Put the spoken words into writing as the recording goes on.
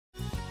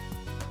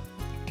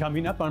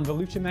Coming up on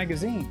Volusia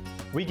Magazine,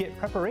 we get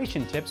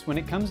preparation tips when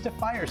it comes to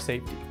fire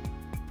safety.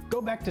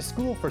 Go back to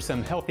school for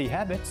some healthy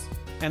habits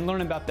and learn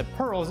about the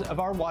pearls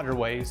of our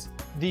waterways,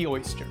 the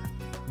oyster.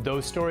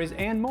 Those stories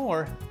and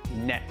more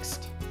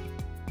next.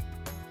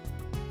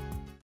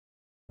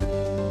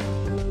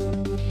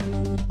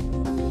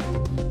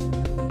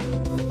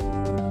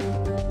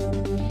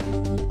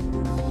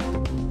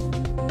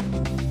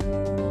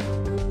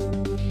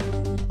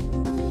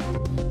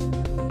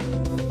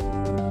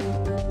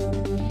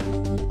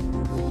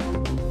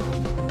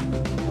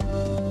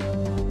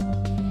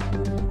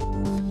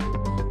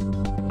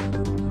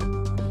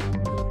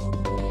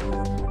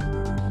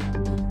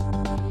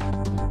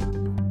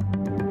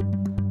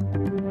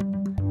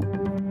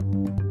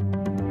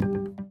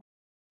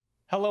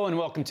 Hello and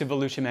welcome to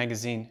Volusia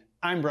Magazine.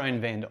 I'm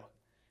Brian Vandal.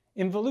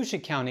 In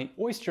Volusia County,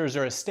 oysters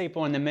are a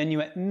staple on the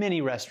menu at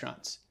many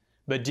restaurants.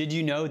 But did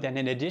you know that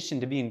in addition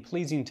to being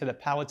pleasing to the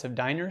palates of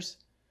diners,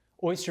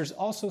 oysters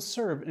also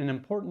serve an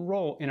important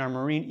role in our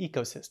marine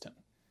ecosystem?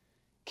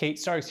 Kate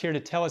Stark's here to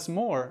tell us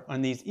more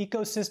on these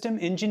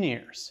ecosystem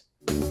engineers.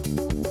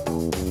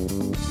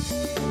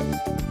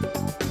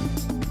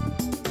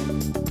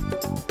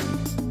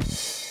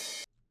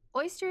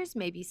 Oysters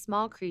may be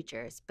small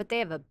creatures, but they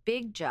have a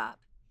big job.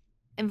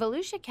 In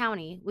Volusia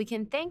County, we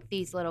can thank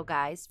these little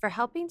guys for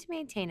helping to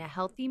maintain a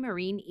healthy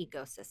marine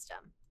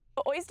ecosystem.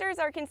 Oysters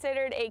are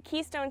considered a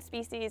keystone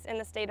species in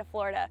the state of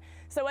Florida.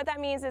 So what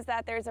that means is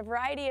that there's a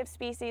variety of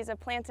species of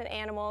plants and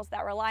animals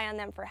that rely on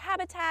them for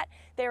habitat,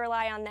 they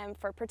rely on them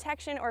for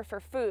protection or for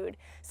food.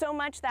 So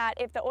much that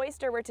if the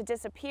oyster were to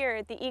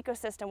disappear, the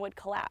ecosystem would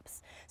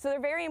collapse. So they're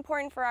very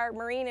important for our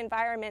marine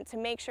environment to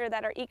make sure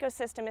that our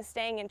ecosystem is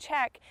staying in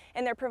check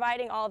and they're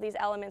providing all of these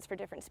elements for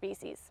different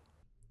species.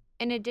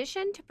 In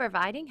addition to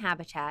providing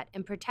habitat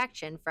and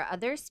protection for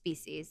other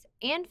species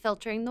and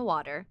filtering the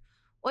water,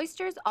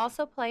 oysters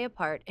also play a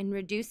part in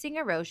reducing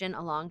erosion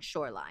along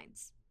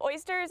shorelines.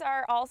 Oysters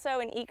are also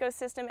an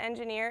ecosystem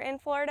engineer in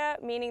Florida,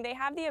 meaning they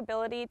have the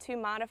ability to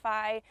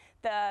modify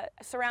the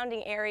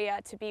surrounding area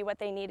to be what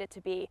they need it to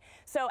be.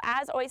 So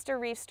as oyster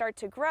reefs start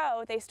to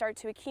grow, they start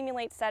to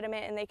accumulate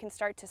sediment and they can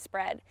start to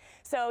spread.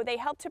 So they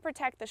help to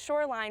protect the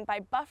shoreline by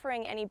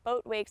buffering any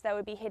boat wakes that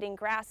would be hitting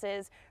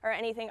grasses or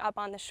anything up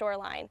on the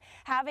shoreline.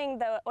 Having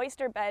the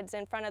oyster beds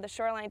in front of the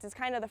shorelines is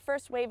kind of the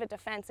first wave of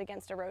defense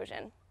against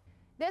erosion.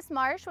 This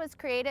marsh was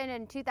created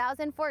in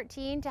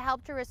 2014 to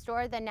help to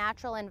restore the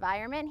natural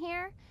environment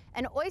here,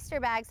 and oyster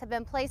bags have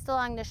been placed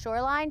along the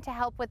shoreline to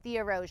help with the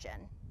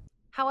erosion.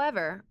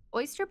 However,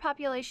 oyster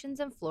populations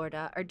in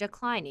Florida are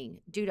declining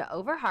due to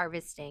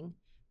overharvesting,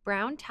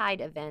 brown tide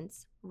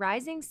events,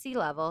 rising sea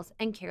levels,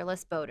 and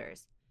careless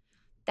boaters.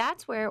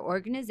 That's where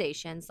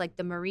organizations like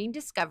the Marine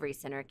Discovery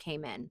Center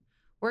came in,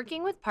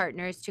 working with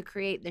partners to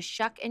create the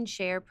Shuck and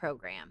Share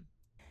program.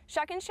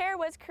 Shuck and Share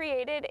was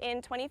created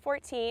in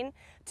 2014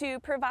 to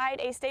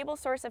provide a stable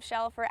source of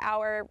shell for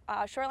our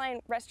shoreline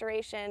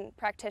restoration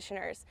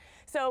practitioners.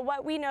 So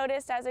what we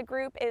noticed as a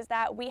group is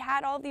that we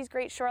had all of these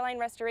great shoreline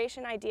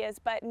restoration ideas,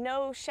 but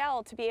no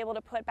shell to be able to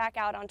put back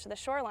out onto the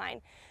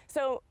shoreline.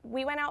 So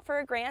we went out for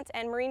a grant,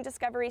 and Marine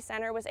Discovery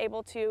Center was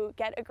able to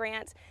get a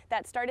grant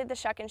that started the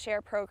Shuck and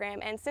Share program,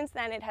 and since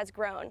then it has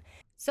grown.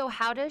 So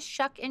how does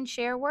Shuck and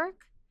Share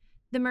work?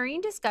 The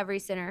Marine Discovery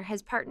Center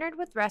has partnered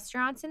with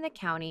restaurants in the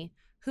county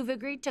who've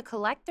agreed to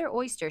collect their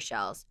oyster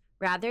shells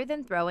rather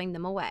than throwing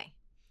them away.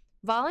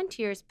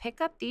 Volunteers pick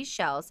up these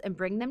shells and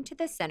bring them to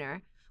the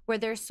center where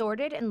they're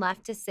sorted and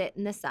left to sit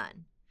in the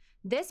sun.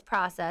 This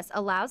process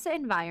allows the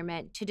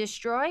environment to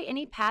destroy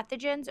any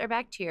pathogens or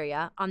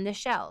bacteria on the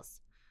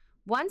shells.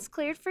 Once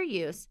cleared for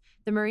use,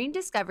 the Marine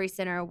Discovery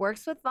Center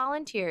works with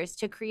volunteers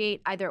to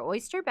create either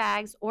oyster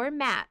bags or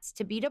mats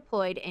to be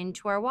deployed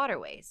into our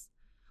waterways.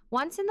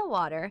 Once in the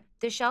water,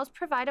 the shells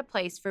provide a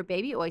place for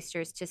baby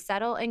oysters to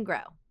settle and grow.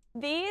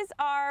 These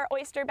are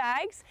oyster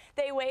bags.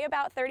 They weigh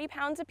about 30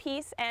 pounds a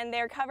piece, and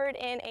they're covered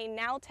in a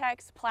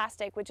Naltex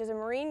plastic, which is a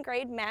marine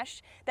grade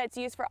mesh that's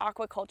used for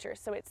aquaculture.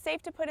 So it's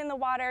safe to put in the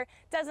water,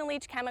 doesn't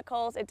leach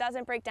chemicals, it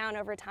doesn't break down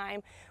over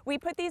time. We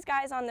put these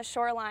guys on the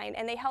shoreline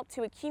and they help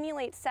to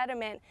accumulate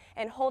sediment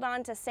and hold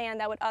on to sand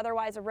that would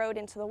otherwise erode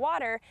into the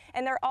water.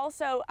 And they're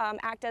also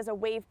act as a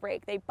wave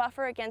break. They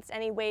buffer against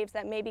any waves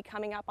that may be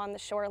coming up on the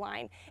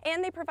shoreline.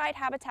 And they provide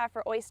habitat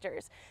for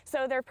oysters.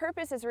 So their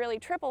purpose is really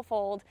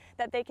triple-fold,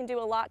 that they can do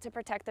a lot to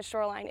protect the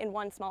shoreline in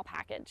one small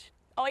package.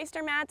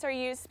 Oyster mats are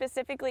used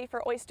specifically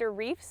for oyster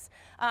reefs.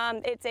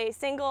 It's a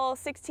single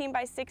 16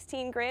 by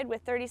 16 grid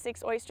with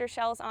 36 oyster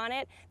shells on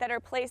it that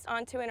are placed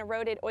onto an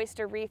eroded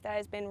oyster reef that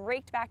has been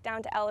raked back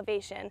down to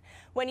elevation.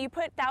 When you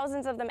put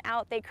thousands of them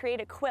out, they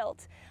create a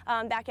quilt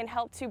that can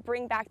help to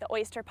bring back the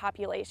oyster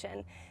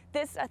population.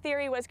 This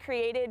theory was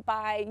created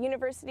by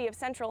University of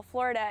Central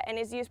Florida and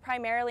is used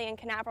primarily in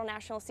Canaveral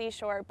National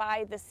Seashore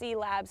by the Sea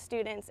Lab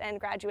students and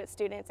graduate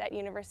students at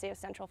University of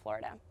Central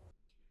Florida.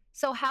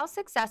 So how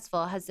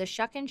successful has the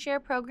Shuck and Share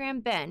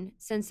program been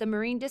since the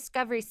Marine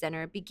Discovery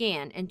Center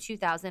began in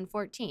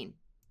 2014?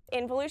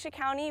 In Volusia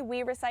County,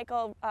 we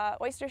recycle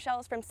oyster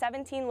shells from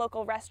 17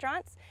 local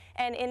restaurants,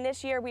 and in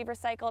this year we've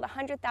recycled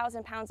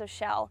 100,000 pounds of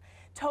shell.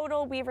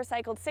 Total, we've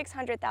recycled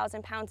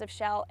 600,000 pounds of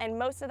shell, and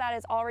most of that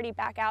is already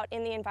back out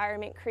in the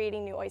environment,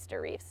 creating new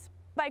oyster reefs.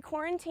 By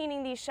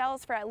quarantining these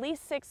shells for at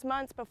least 6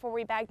 months before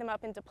we bag them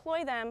up and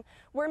deploy them,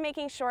 we're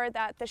making sure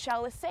that the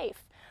shell is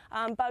safe.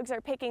 Bugs are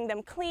picking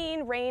them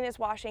clean, rain is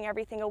washing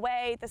everything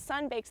away, the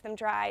sun bakes them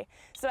dry.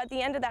 So at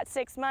the end of that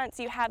 6 months,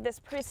 you have this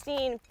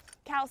pristine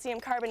calcium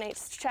carbonate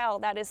shell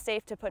that is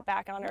safe to put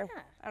back on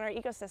our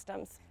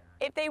ecosystems.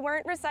 If they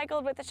weren't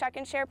recycled with the Shuck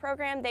and Share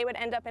program, they would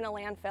end up in a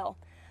landfill.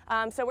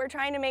 So we're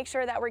trying to make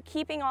sure that we're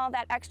keeping all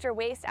that extra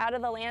waste out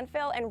of the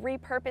landfill and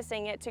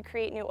repurposing it to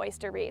create new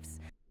oyster reefs.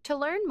 To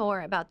learn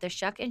more about the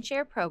Shuck and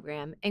Share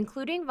program,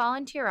 including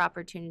volunteer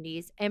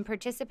opportunities and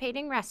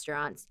participating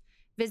restaurants,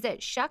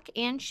 visit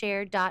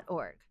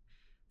shuckandshare.org.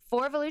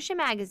 For Volusia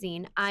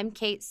Magazine, I'm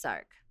Kate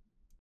Sark.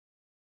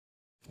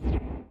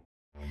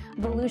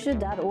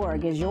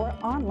 Volusia.org is your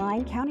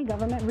online county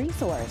government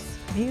resource.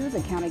 View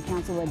the County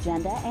Council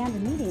agenda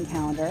and meeting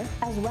calendar,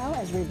 as well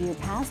as review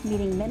past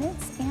meeting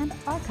minutes and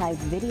archived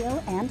video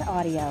and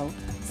audio.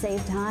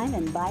 Save time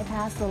and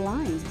bypass the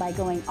lines by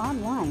going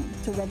online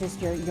to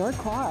register your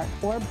car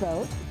or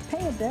boat,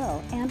 pay a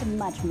bill, and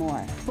much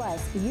more.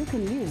 Plus, you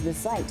can use the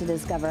site to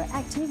discover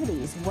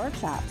activities,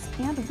 workshops,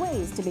 and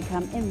ways to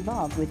become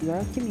involved with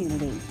your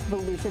community.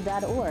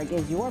 Volusia.org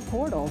is your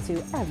portal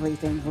to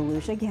everything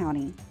Volusia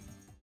County.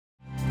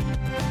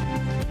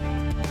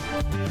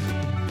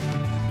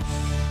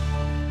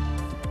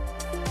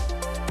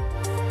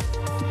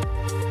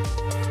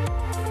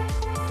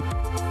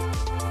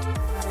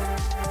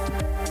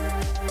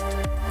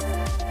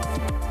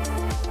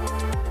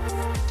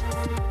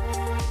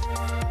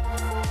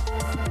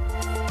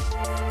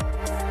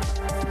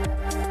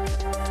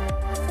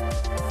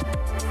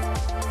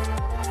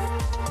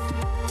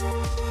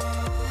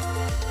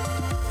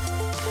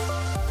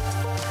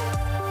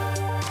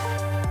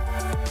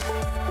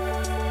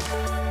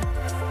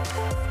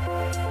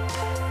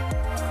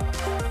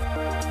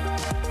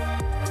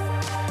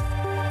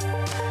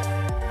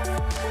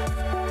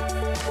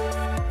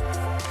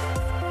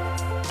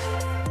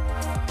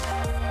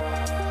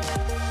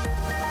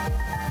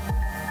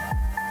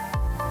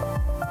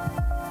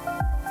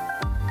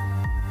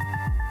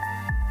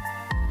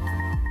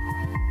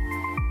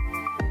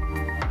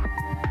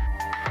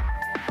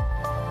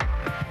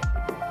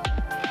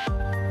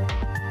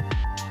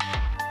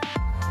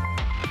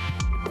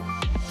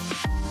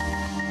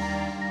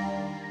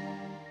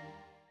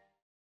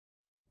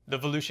 The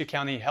Volusia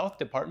County Health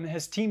Department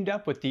has teamed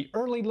up with the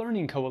Early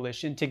Learning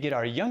Coalition to get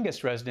our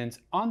youngest residents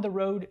on the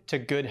road to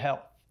good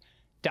health.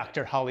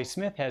 Dr. Holly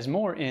Smith has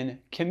more in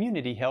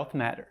Community Health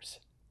Matters.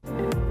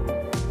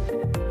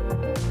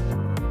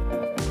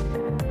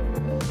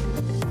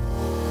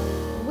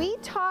 We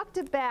talked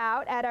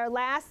about at our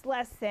last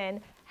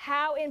lesson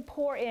how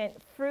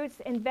important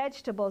fruits and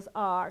vegetables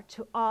are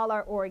to all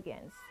our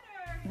organs.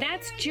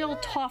 That's Jill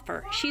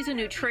Toffer. She's a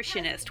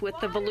nutritionist with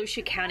the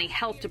Volusia County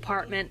Health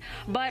Department.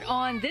 But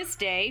on this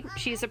day,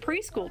 she's a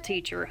preschool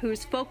teacher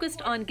who's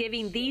focused on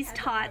giving these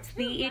tots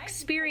the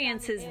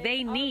experiences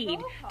they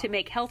need to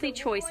make healthy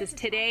choices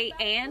today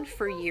and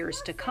for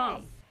years to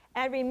come.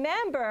 And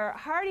remember,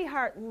 Hearty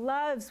Heart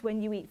loves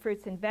when you eat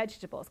fruits and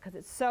vegetables because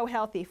it's so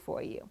healthy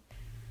for you.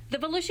 The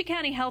Volusia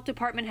County Health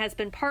Department has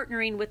been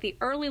partnering with the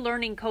Early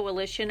Learning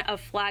Coalition of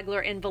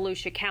Flagler and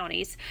Volusia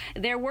counties.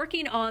 They're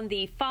working on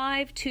the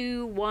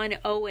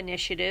 5210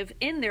 initiative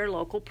in their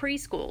local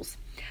preschools.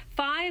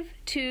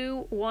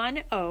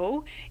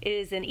 5210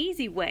 is an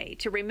easy way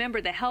to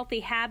remember the healthy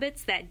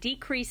habits that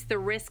decrease the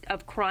risk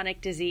of chronic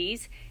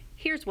disease.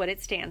 Here's what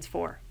it stands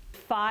for.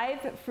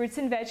 5 fruits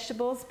and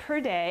vegetables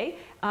per day.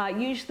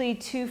 Usually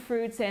 2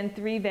 fruits and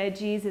 3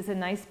 veggies is a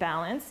nice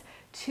balance.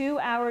 2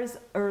 hours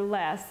or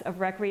less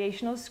of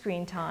recreational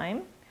screen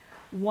time,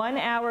 1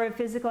 hour of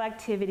physical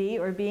activity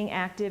or being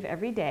active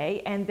every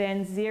day, and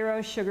then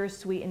 0 sugar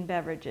sweetened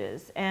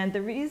beverages. And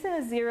the reason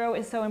a 0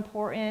 is so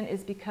important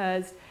is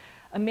because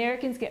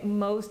Americans get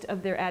most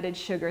of their added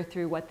sugar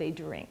through what they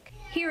drink.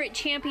 Here at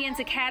Champions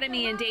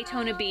Academy in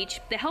Daytona Beach,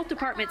 the health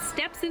department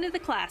steps into the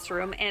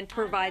classroom and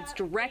provides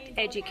direct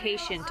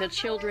education to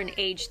children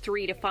aged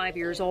 3 to 5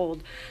 years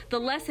old. The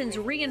lessons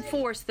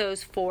reinforce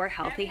those 4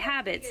 healthy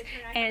habits.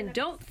 And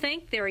don't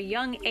think their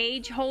young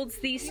age holds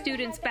these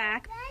students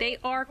back. They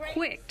are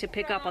quick to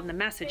pick up on the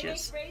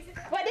messages.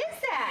 What is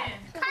that?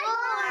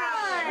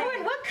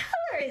 Corn! What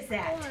color is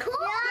that? Corn!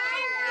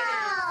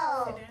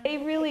 They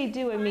really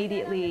do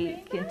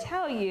immediately can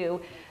tell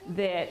you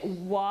that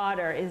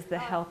water is the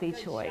healthy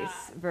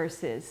choice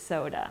versus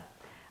soda.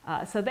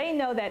 So they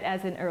know that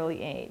as an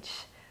early age.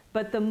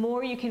 But the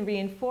more you can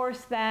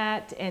reinforce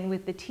that, and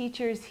with the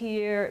teachers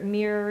here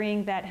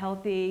mirroring that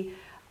healthy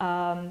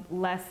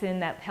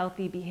lesson, that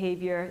healthy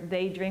behavior,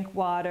 they drink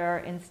water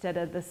instead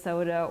of the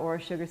soda or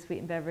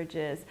sugar-sweetened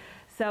beverages.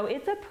 So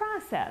it's a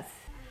process.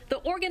 The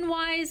Organ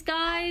Wise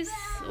Guys,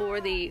 or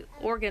the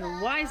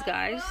Organ Wise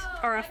Guys,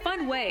 are a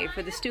fun way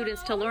for the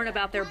students to learn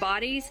about their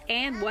bodies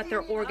and what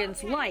their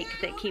organs like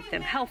that keep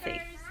them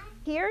healthy.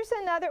 Here's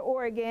another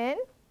organ,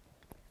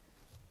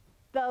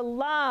 the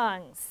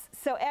lungs.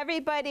 So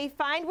everybody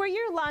find where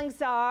your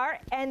lungs are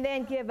and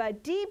then give a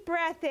deep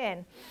breath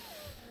in.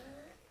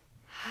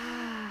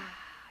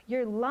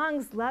 Your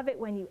lungs love it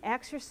when you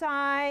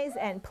exercise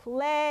and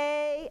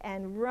play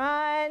and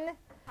run.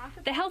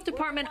 The health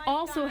department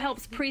also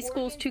helps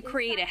preschools to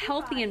create a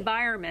healthy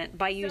environment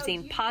by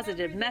using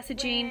positive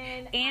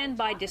messaging and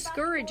by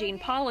discouraging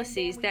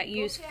policies that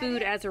use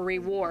food as a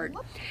reward.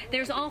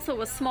 There's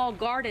also a small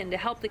garden to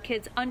help the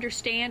kids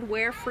understand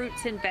where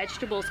fruits and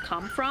vegetables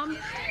come from.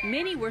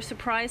 Many were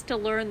surprised to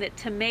learn that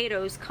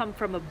tomatoes come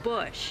from a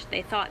bush.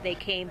 They thought they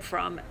came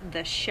from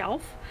the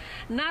shelf.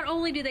 Not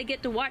only do they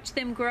get to watch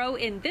them grow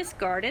in this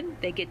garden,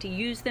 they get to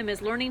use them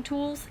as learning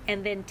tools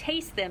and then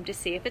taste them to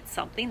see if it's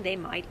something they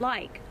might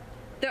like.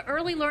 The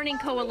Early Learning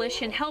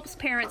Coalition helps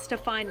parents to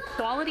find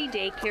quality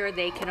daycare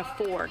they can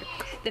afford.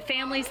 The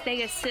families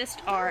they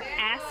assist are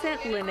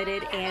asset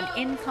limited and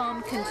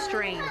income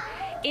constrained.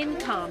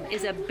 Income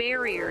is a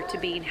barrier to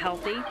being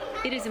healthy.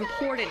 It is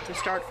important to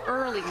start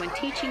early when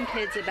teaching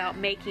kids about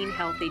making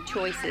healthy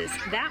choices.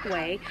 That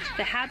way,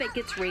 the habit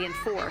gets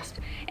reinforced.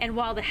 And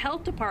while the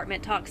health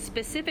department talks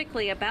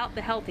specifically about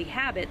the healthy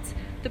habits,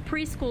 the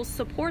preschools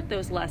support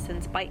those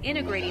lessons by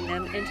integrating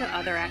them into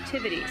other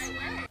activities.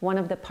 One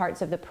of the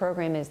parts of the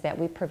program is that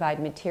we provide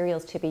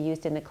materials to be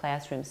used in the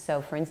classroom.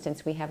 So, for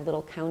instance, we have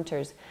little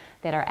counters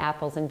that are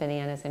apples and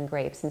bananas and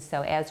grapes. And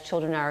so as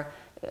children are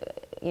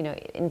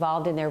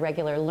involved in their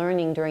regular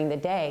learning during the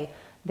day,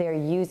 they're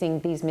using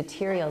these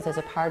materials as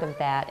a part of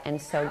that,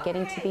 and so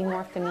getting to be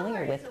more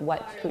familiar with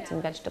what fruits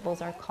and vegetables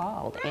are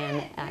called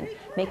and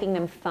making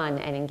them fun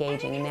and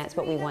engaging, and that's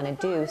what we want to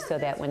do so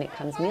that when it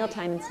comes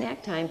mealtime and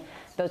snack time,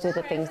 those are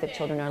the things that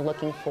children are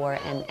looking for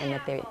and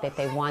that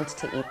they want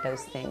to eat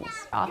those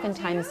things.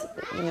 Oftentimes,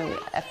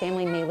 a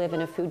family may live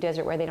in a food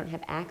desert where they don't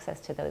have access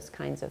to those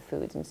kinds of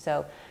foods, and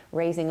so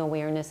raising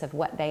awareness of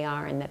what they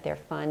are and that they're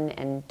fun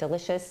and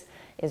delicious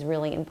is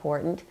really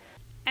important.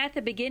 At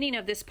the beginning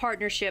of this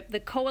partnership, the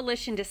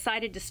coalition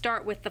decided to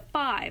start with the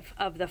 5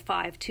 of the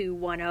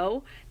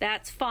 5210.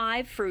 That's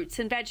 5 fruits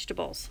and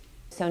vegetables.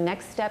 So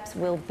next steps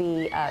will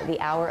be the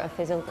hour of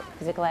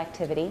physical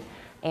activity.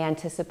 And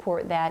to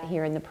support that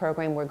here in the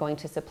program, we're going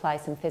to supply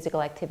some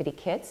physical activity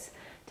kits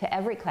to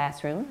every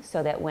classroom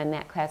so that when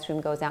that classroom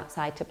goes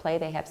outside to play,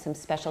 they have some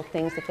special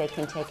things that they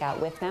can take out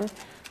with them.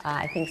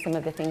 I think some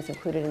of the things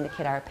included in the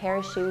kit are a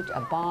parachute,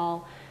 a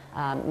ball,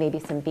 maybe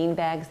some bean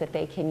bags that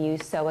they can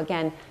use. So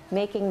again,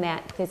 making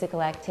that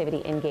physical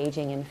activity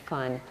engaging and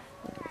fun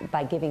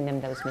by giving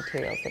them those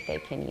materials that they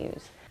can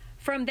use.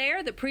 From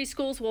there, the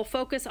preschools will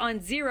focus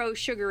on zero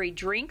sugary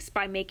drinks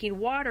by making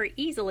water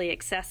easily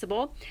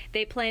accessible.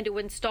 They plan to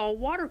install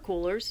water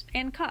coolers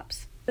and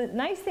cups. The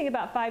nice thing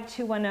about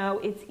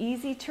 5210, it's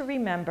easy to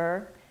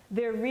remember.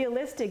 They're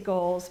realistic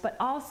goals, but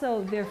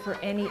also they're for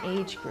any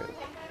age group.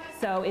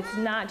 So it's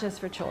not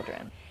just for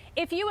children.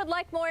 If you would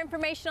like more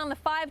information on the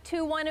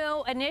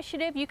 5210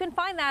 initiative, you can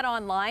find that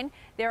online.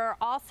 There are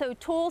also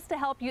tools to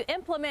help you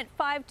implement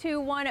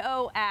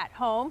 5210 at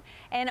home,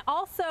 and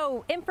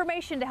also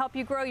information to help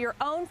you grow your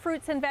own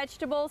fruits and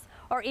vegetables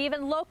or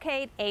even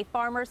locate a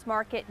farmer's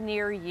market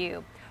near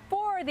you.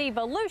 For the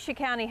Volusia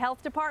County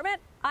Health Department,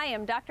 I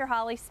am Dr.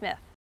 Holly Smith.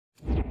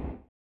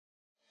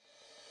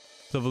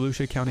 The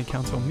Volusia County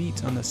Council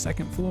meets on the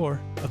second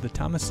floor of the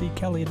Thomas C.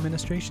 Kelly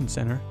Administration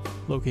Center,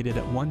 located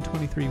at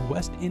 123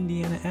 West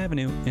Indiana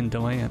Avenue in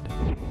DeLand.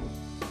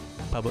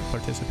 Public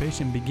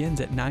participation begins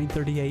at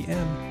 9:30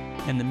 a.m.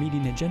 and the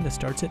meeting agenda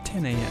starts at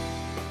 10 a.m.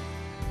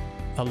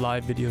 A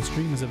live video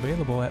stream is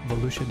available at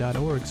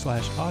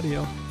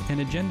volusia.org/audio, and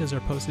agendas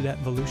are posted at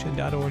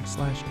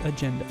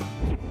volusia.org/agenda.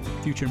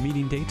 Future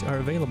meeting dates are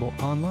available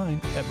online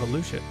at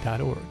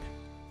volusia.org.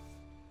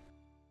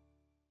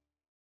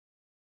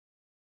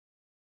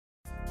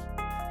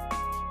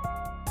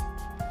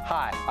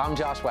 Hi, I'm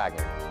Josh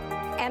Wagner.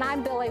 And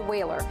I'm Billy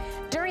Wheeler.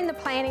 During the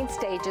planning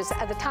stages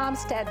of the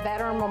Tomstead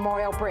Veteran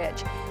Memorial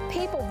Bridge,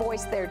 people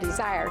voiced their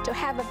desire to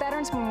have a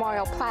Veterans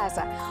Memorial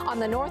Plaza on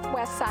the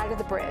northwest side of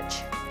the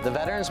bridge. The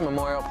Veterans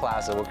Memorial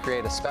Plaza will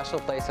create a special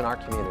place in our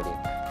community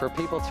for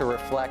people to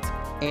reflect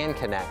and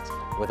connect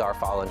with our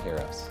fallen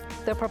heroes.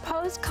 The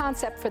proposed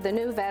concept for the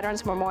new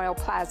Veterans Memorial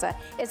Plaza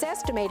is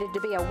estimated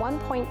to be a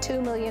 $1.2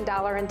 million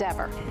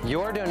endeavor.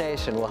 Your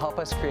donation will help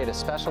us create a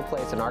special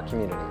place in our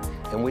community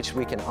in which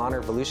we can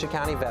honor Volusia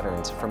County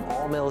veterans from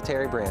all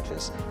military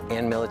branches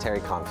and military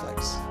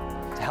conflicts.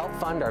 To help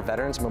fund our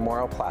Veterans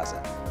Memorial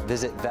Plaza,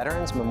 visit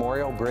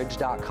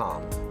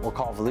veteransmemorialbridge.com or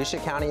call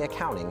Volusia County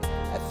Accounting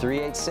at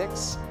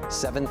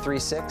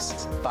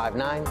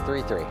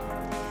 386-736-5933.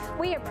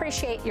 We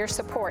appreciate your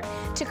support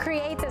to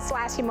create this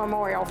lasting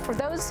memorial for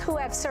those who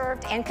have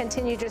served and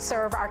continue to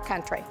serve our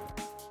country.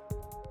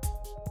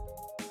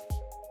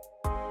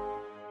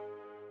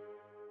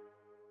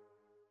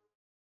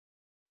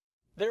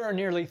 There are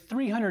nearly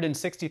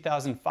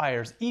 360,000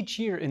 fires each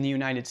year in the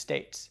United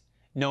States.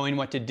 Knowing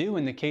what to do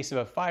in the case of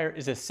a fire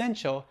is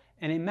essential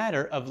and a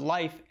matter of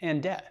life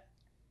and death.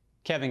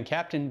 Kevin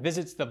Captain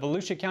visits the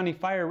Volusia County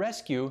Fire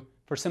Rescue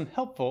for some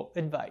helpful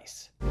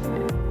advice.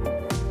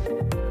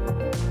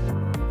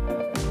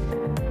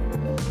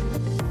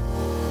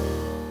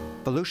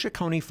 Volusia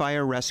County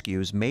Fire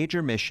Rescue's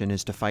major mission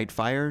is to fight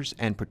fires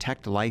and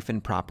protect life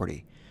and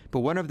property.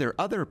 But one of their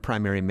other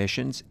primary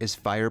missions is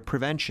fire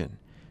prevention.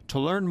 To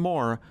learn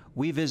more,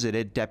 we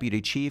visited Deputy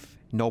Chief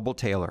Noble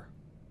Taylor.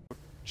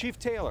 Chief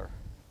Taylor,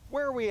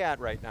 where are we at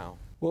right now?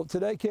 Well,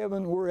 today,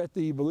 Kevin, we're at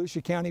the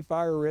Volusia County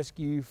Fire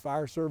Rescue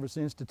Fire Service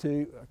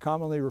Institute,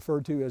 commonly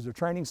referred to as a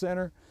training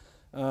center.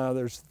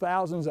 There's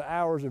thousands of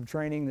hours of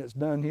training that's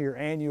done here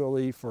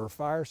annually for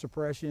fire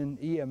suppression,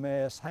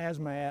 EMS,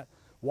 hazmat,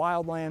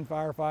 wildland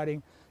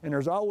firefighting, and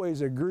there's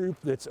always a group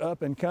that's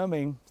up and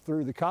coming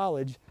through the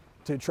college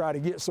to try to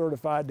get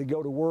certified to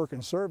go to work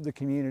and serve the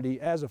community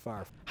as a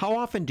firefighter. How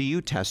often do you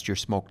test your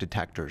smoke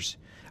detectors?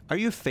 Are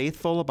you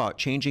faithful about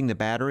changing the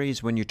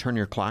batteries when you turn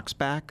your clocks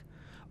back?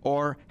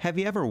 Or have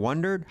you ever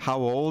wondered how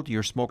old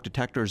your smoke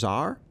detectors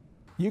are?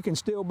 You can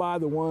still buy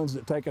the ones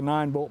that take a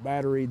 9-volt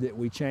battery that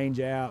we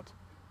change out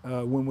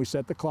when we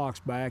set the clocks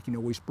back. You know,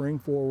 we spring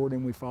forward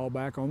and we fall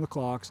back on the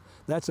clocks.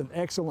 That's an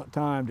excellent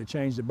time to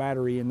change the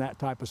battery in that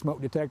type of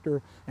smoke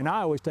detector. And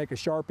I always take a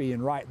Sharpie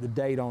and write the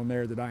date on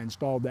there that I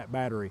installed that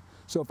battery.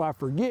 So if I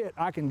forget,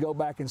 I can go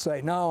back and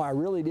say, no, I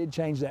really did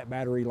change that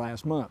battery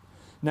last month.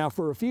 Now,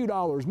 for a few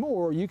dollars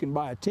more, you can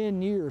buy a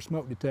 10-year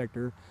smoke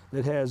detector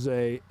that has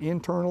a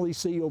internally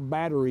sealed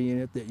battery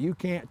in it that you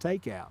can't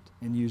take out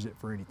and use it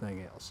for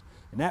anything else.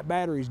 And that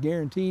battery is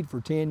guaranteed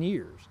for 10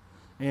 years.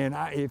 And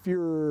if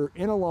you're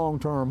in a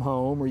long-term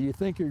home or you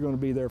think you're going to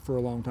be there for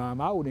a long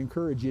time, I would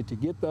encourage you to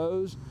get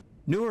those.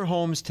 Newer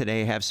homes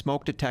today have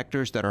smoke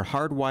detectors that are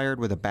hardwired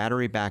with a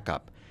battery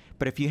backup.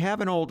 But if you have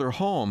an older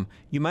home,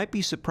 you might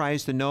be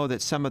surprised to know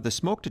that some of the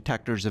smoke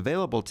detectors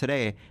available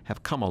today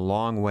have come a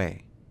long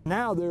way.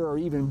 Now there are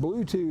even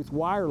Bluetooth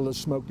wireless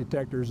smoke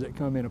detectors that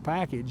come in a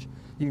package.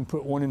 You can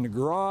put one in the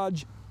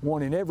garage,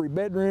 one in every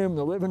bedroom,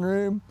 the living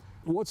room.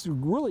 What's a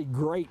really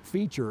great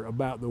feature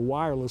about the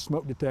wireless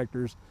smoke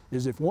detectors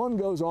is if one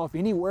goes off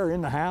anywhere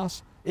in the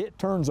house, it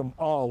turns them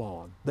all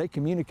on. They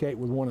communicate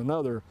with one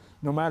another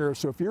no matter,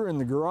 so if you're in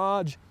the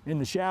garage, in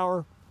the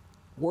shower,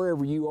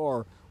 wherever you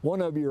are,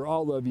 one of you or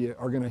all of you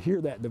are going to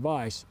hear that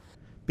device.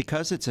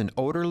 Because it's an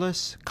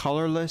odorless,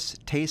 colorless,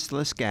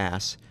 tasteless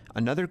gas,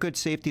 another good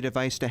safety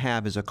device to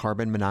have is a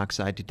carbon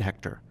monoxide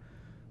detector.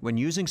 When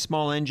using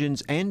small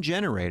engines and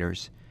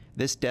generators,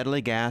 this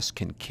deadly gas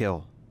can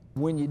kill.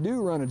 When you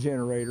do run a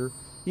generator,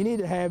 you need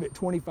to have it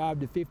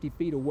 25 to 50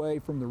 feet away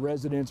from the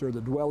residence or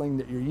the dwelling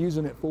that you're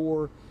using it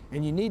for,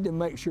 and you need to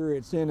make sure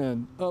it's in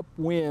an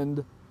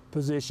upwind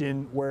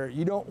position where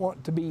you don't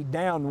want to be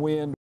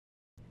downwind.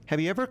 Have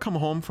you ever come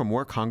home from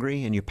work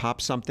hungry and you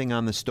pop something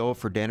on the stove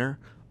for dinner,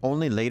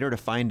 only later to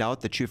find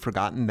out that you've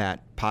forgotten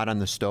that pot on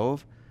the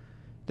stove?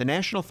 The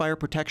National Fire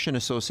Protection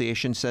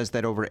Association says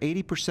that over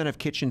 80% of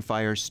kitchen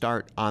fires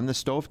start on the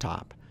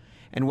stovetop.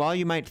 And while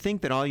you might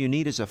think that all you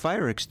need is a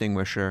fire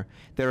extinguisher,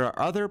 there are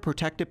other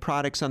protective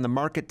products on the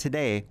market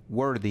today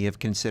worthy of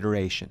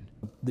consideration.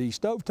 The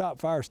stovetop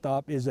fire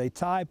stop is a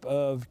type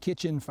of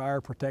kitchen fire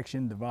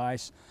protection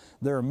device.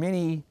 There are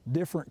many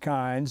different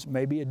kinds,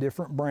 maybe a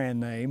different brand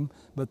name,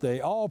 but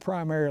they all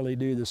primarily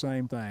do the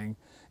same thing.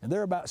 And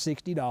they're about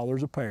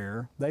 $60 a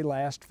pair. They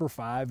last for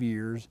 5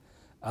 years.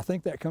 I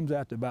think that comes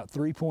out to about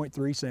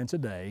 3.3 cents a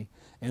day.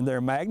 And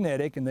they're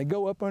magnetic and they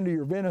go up under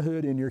your vent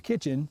hood in your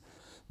kitchen.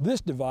 This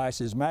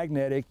device is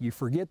magnetic, you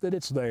forget that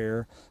it's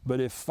there, but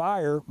if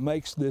fire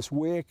makes this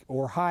wick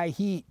or high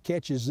heat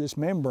catches this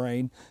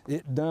membrane,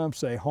 it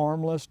dumps a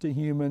harmless to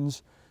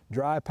humans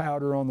dry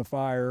powder on the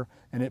fire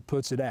and it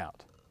puts it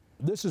out.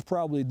 This is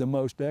probably the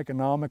most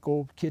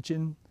economical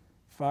kitchen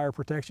fire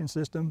protection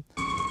system.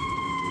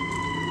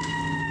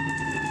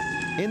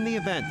 In the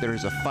event there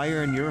is a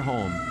fire in your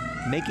home,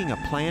 making a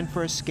plan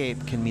for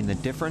escape can mean the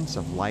difference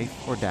of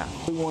life or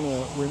death. We want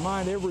to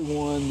remind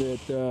everyone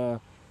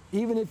that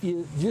even if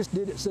you just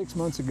did it 6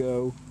 months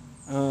ago,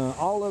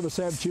 all of us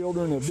have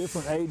children of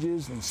different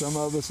ages, and some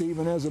of us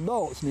even as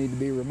adults need to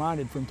be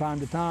reminded from time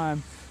to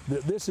time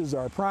that this is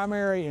our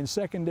primary and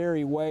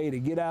secondary way to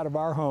get out of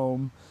our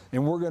home,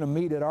 and we're going to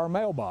meet at our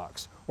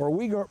mailbox. Or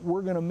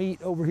we're going to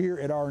meet over here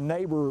at our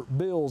neighbor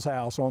Bill's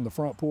house on the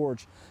front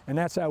porch, and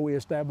that's how we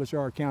establish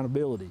our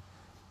accountability.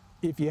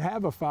 If you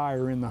have a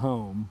fire in the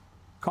home,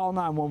 call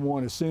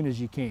 911 as soon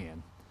as you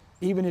can,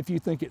 even if you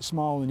think it's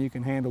small and you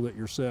can handle it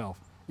yourself.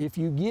 If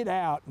you get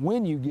out,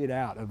 when you get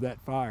out of that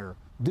fire,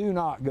 do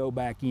not go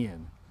back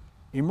in.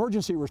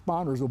 Emergency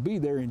responders will be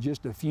there in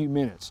just a few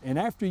minutes. And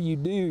after you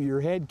do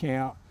your head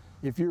count,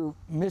 if you're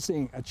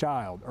missing a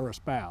child or a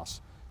spouse,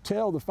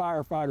 tell the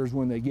firefighters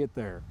when they get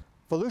there.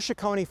 Volusia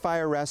County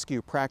Fire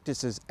Rescue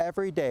practices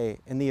every day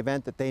in the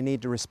event that they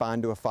need to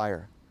respond to a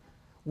fire.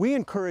 We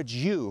encourage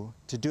you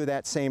to do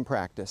that same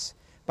practice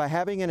by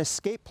having an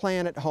escape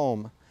plan at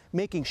home,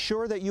 making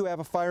sure that you have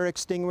a fire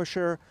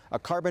extinguisher, a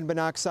carbon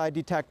monoxide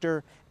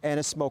detector, and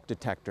a smoke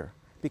detector,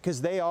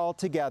 because they all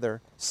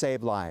together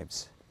save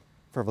lives.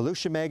 For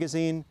Volusia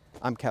Magazine,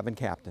 I'm Kevin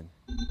Captain.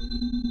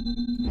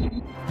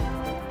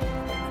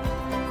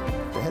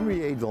 The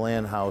Henry A.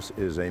 DeLand House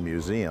is a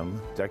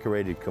museum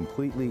decorated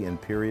completely in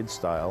period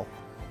style.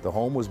 The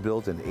home was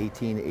built in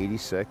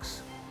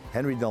 1886.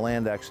 Henry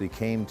DeLand actually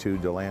came to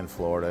DeLand,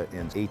 Florida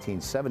in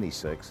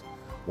 1876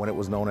 when it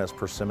was known as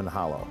Persimmon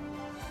Hollow.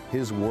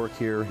 His work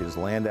here, his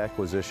land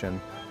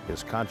acquisition,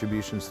 his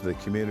contributions to the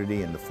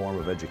community in the form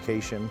of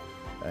education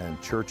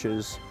and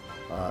churches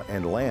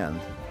and land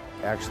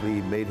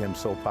actually made him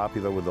so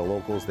popular with the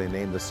locals they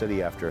named the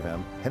city after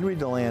him. Henry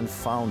DeLand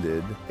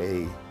founded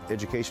an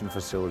education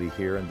facility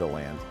here in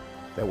DeLand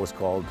that was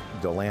called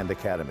DeLand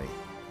Academy.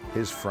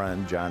 His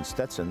friend, John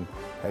Stetson,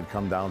 had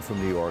come down from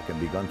New York and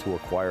begun to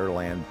acquire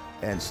land,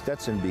 and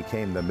Stetson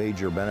became the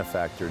major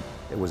benefactor.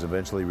 It was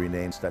eventually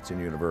renamed Stetson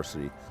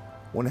University.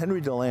 When Henry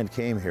DeLand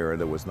came here,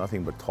 there was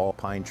nothing but tall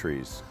pine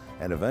trees,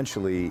 and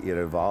eventually it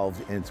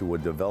evolved into a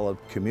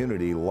developed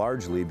community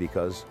largely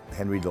because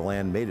Henry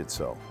DeLand made it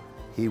so.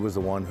 He was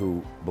the one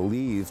who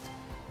believed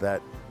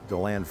that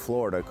DeLand,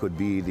 Florida could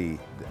be the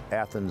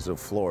Athens of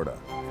Florida.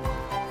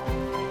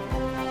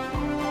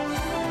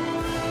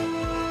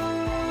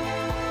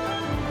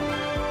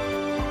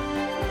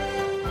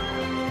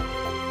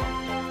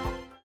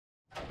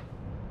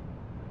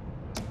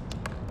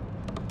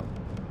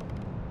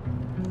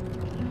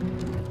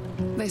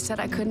 They said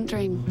I couldn't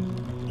dream.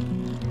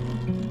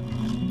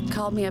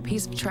 Called me a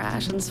piece of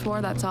trash and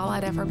swore that's all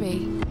I'd ever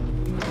be.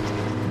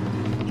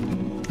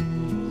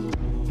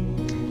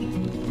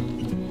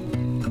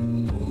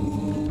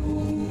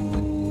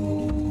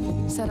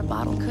 Said a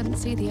bottle couldn't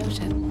see the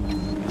ocean.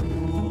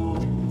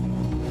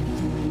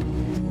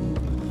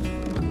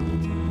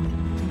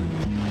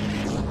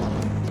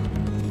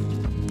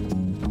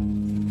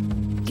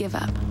 Give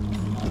up.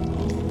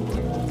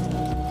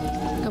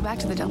 Go back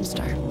to the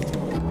dumpster.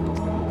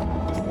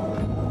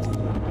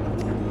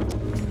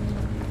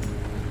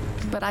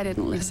 But I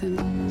didn't listen.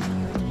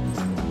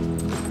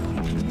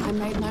 I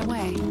made my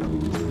way.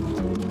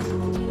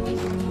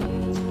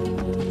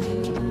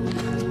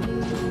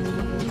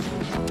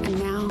 And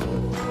now,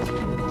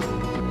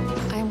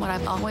 I am what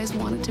I've always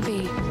wanted to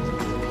be.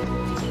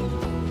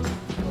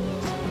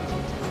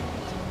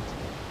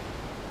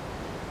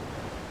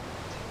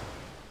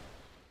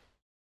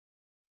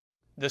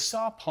 The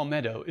saw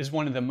palmetto is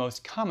one of the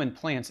most common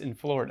plants in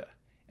Florida,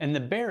 and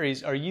the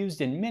berries are used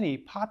in many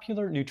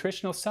popular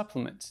nutritional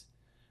supplements.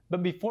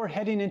 But before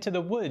heading into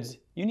the woods,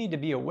 you need to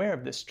be aware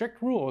of the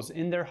strict rules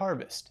in their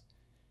harvest.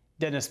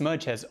 Dennis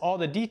Mudge has all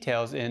the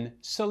details in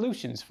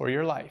Solutions for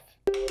Your Life.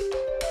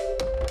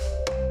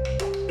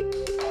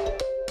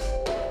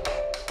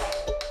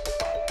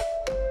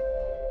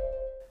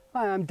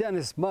 Hi, I'm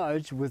Dennis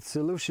Mudge with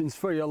Solutions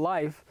for Your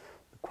Life,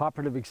 the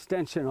Cooperative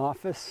Extension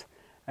Office,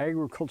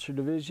 Agriculture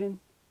Division.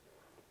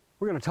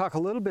 We're going to talk a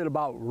little bit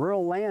about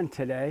rural land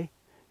today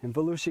in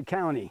Volusia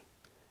County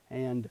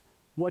and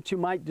what you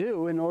might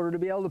do in order to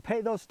be able to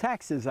pay those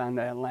taxes on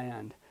that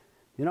land.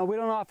 You know, we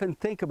don't often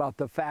think about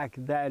the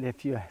fact that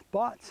if you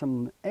bought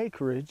some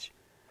acreage,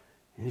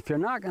 and if you're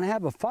not going to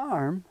have a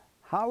farm,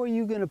 how are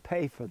you going to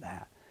pay for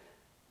that?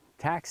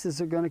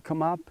 Taxes are going to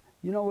come up.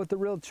 You know what the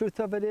real truth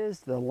of it is?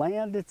 The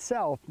land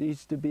itself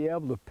needs to be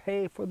able to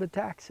pay for the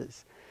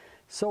taxes.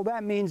 So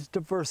that means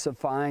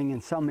diversifying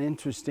in some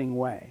interesting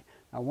way.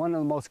 Now, one of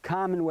the most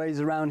common ways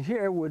around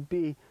here would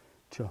be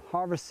to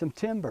harvest some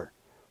timber.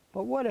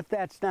 But what if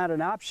that's not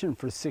an option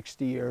for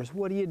 60 years?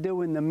 What do you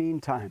do in the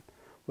meantime?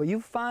 Well, you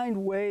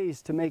find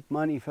ways to make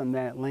money from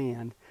that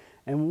land.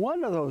 And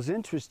one of those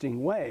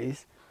interesting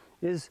ways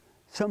is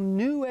some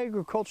new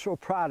agricultural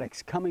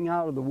products coming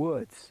out of the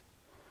woods.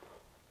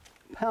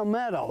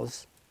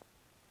 Palmettos,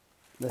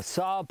 the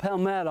saw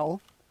palmetto,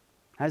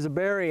 has a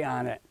berry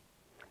on it.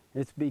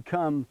 It's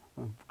become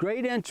of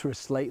great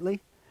interest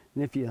lately.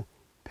 And if you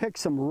pick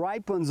some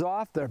ripe ones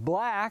off, they're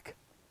black,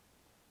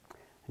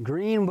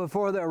 green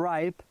before they're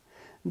ripe.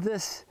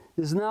 This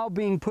is now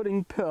being put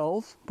in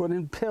pills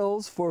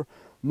for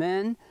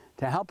men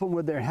to help them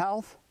with their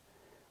health.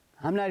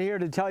 I'm not here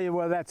to tell you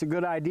whether that's a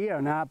good idea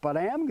or not, but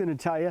I am going to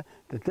tell you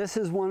that this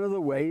is one of the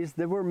ways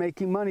that we're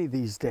making money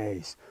these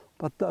days.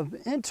 But the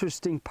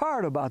interesting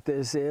part about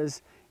this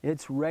is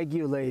it's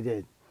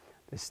regulated.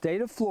 The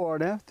state of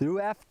Florida,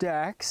 through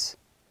FDEX,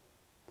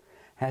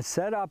 has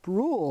set up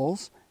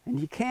rules, and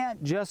you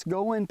can't just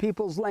go in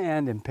people's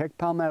land and pick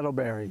palmetto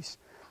berries.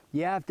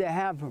 You have to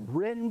have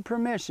written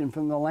permission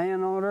from the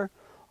landowner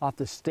off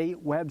the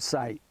state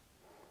website.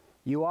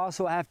 You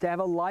also have to have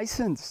a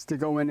license to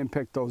go in and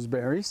pick those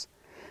berries.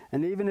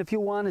 And even if you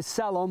want to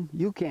sell them,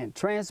 you can't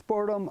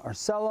transport them or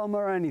sell them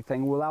or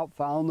anything without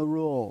following the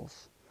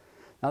rules.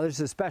 Now, there's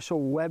a special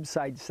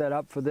website set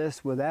up for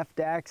this with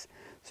FDEX,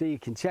 so you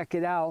can check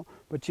it out.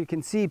 But you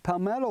can see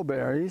palmetto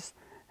berries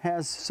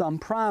has some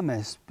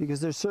promise,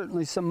 because there's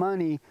certainly some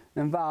money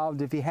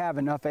involved if you have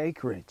enough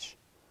acreage.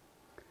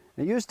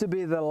 It used to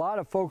be that a lot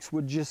of folks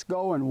would just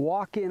go and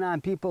walk in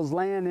on people's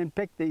land and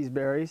pick these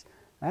berries.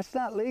 That's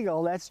not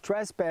legal, that's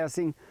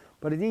trespassing,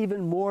 but it's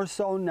even more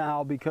so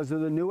now because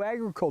of the new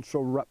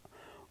agricultural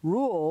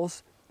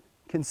rules,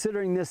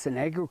 considering this an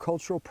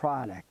agricultural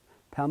product.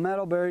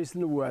 Palmetto berries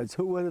in the woods,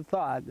 who would have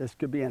thought this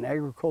could be an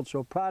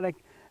agricultural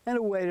product and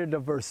a way to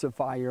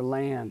diversify your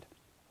land?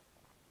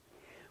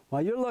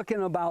 While you're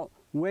looking about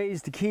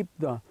ways to keep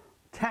the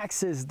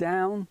taxes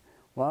down,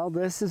 well,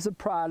 this is a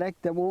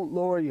product that won't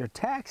lower your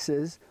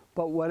taxes,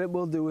 but what it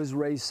will do is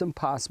raise some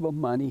possible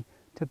money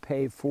to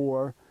pay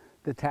for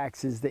the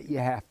taxes that you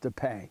have to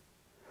pay.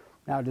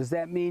 Now, does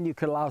that mean you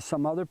could allow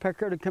some other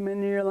picker to come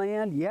into your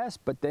land? Yes,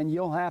 but then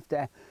you'll have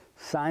to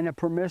sign a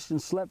permission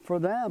slip for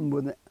them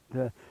with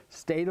the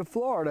state of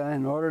Florida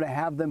in order to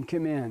have them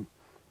come in.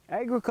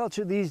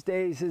 Agriculture these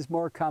days is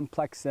more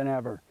complex than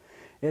ever.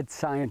 It's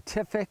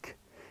scientific.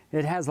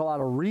 It has a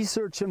lot of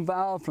research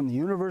involved from the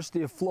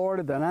University of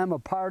Florida that I'm a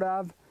part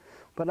of.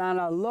 But on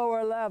a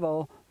lower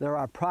level, there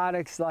are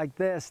products like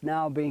this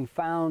now being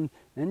found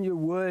in your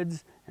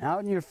woods,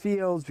 out in your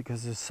fields,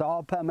 because the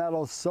saw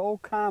palmetto is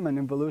so common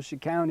in Volusia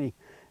County.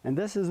 And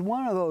this is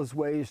one of those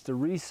ways to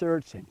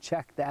research and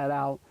check that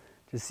out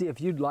to see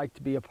if you'd like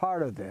to be a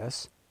part of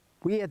this.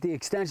 We at the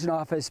Extension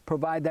Office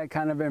provide that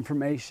kind of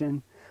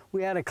information.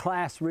 We had a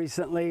class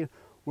recently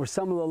where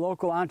some of the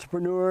local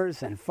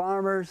entrepreneurs and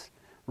farmers,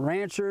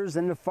 ranchers,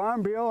 and the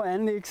Farm Bureau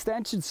and the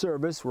Extension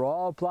Service were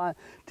all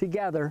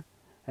together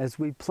as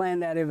we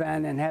planned that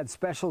event and had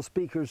special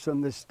speakers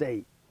from the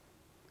state.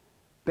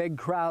 Big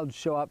crowds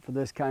show up for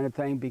this kind of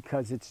thing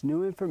because it's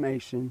new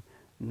information,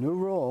 new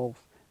rules.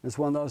 It's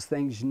one of those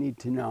things you need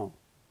to know.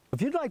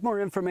 If you'd like more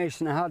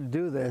information on how to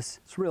do this,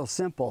 it's real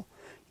simple.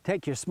 You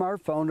take your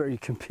smartphone or your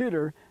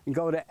computer and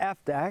go to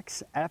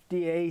FDACS,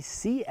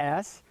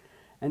 FDACS,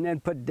 and then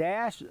put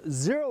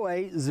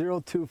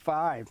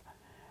 -08025.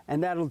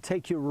 And that'll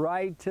take you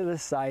right to the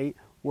site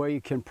where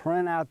you can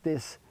print out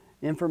this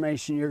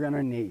information you're going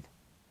to need.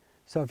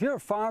 So if you're a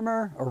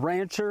farmer, a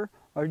rancher,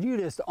 or you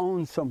just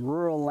own some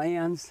rural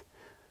lands,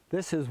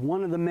 this is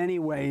one of the many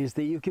ways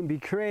that you can be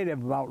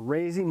creative about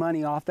raising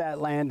money off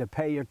that land to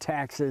pay your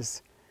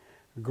taxes.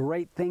 A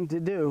great thing to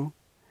do,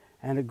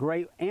 and a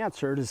great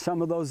answer to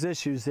some of those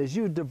issues as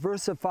you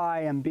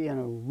diversify and being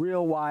a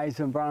real wise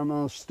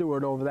environmental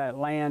steward over that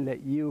land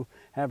that you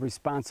have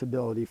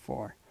responsibility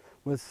for.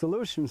 With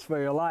Solutions for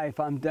Your Life,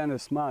 I'm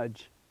Dennis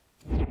Mudge.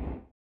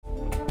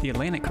 The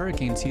Atlantic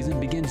hurricane season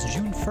begins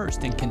June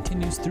 1st and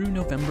continues through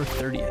November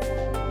 30th.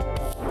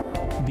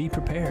 Be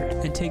prepared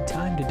and take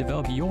time to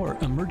develop your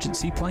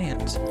emergency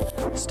plans.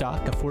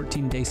 Stock a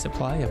 14-day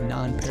supply of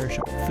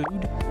non-perishable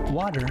food,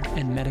 water,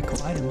 and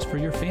medical items for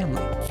your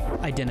family.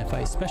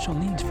 Identify special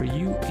needs for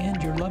you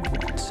and your loved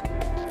ones.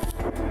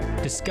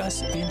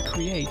 Discuss and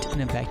create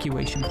an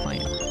evacuation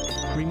plan.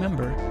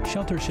 Remember,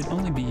 shelter should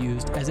only be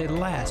used as a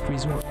last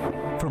resort.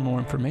 For more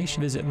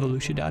information, visit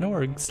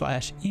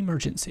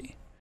volusia.org/emergency.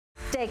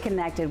 Stay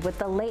connected with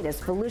the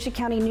latest Volusia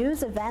County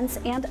news, events,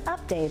 and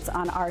updates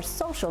on our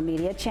social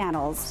media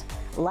channels.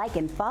 Like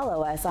and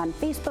follow us on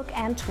Facebook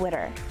and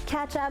Twitter.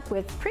 Catch up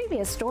with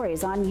previous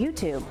stories on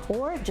YouTube,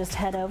 or just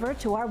head over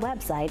to our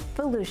website,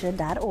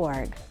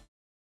 volusia.org.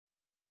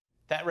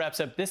 That wraps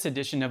up this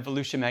edition of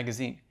Volusia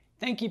Magazine.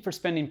 Thank you for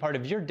spending part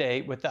of your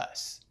day with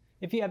us.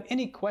 If you have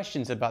any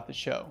questions about the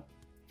show,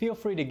 feel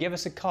free to give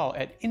us a call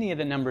at any of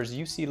the numbers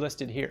you see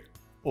listed here,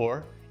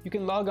 or you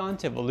can log on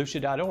to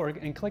volusia.org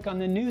and click on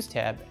the News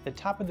tab at the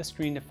top of the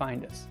screen to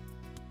find us.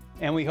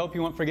 And we hope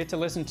you won't forget to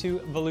listen to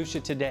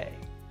Volusia Today.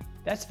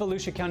 That's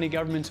Volusia County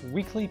Government's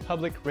weekly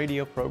public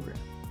radio program.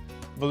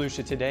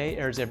 Volusia Today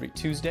airs every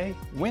Tuesday,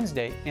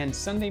 Wednesday, and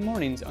Sunday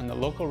mornings on the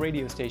local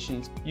radio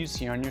stations you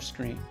see on your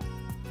screen.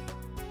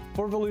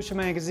 For Volusia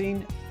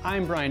Magazine,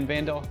 I'm Brian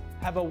Vandal.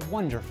 Have a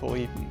wonderful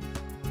evening.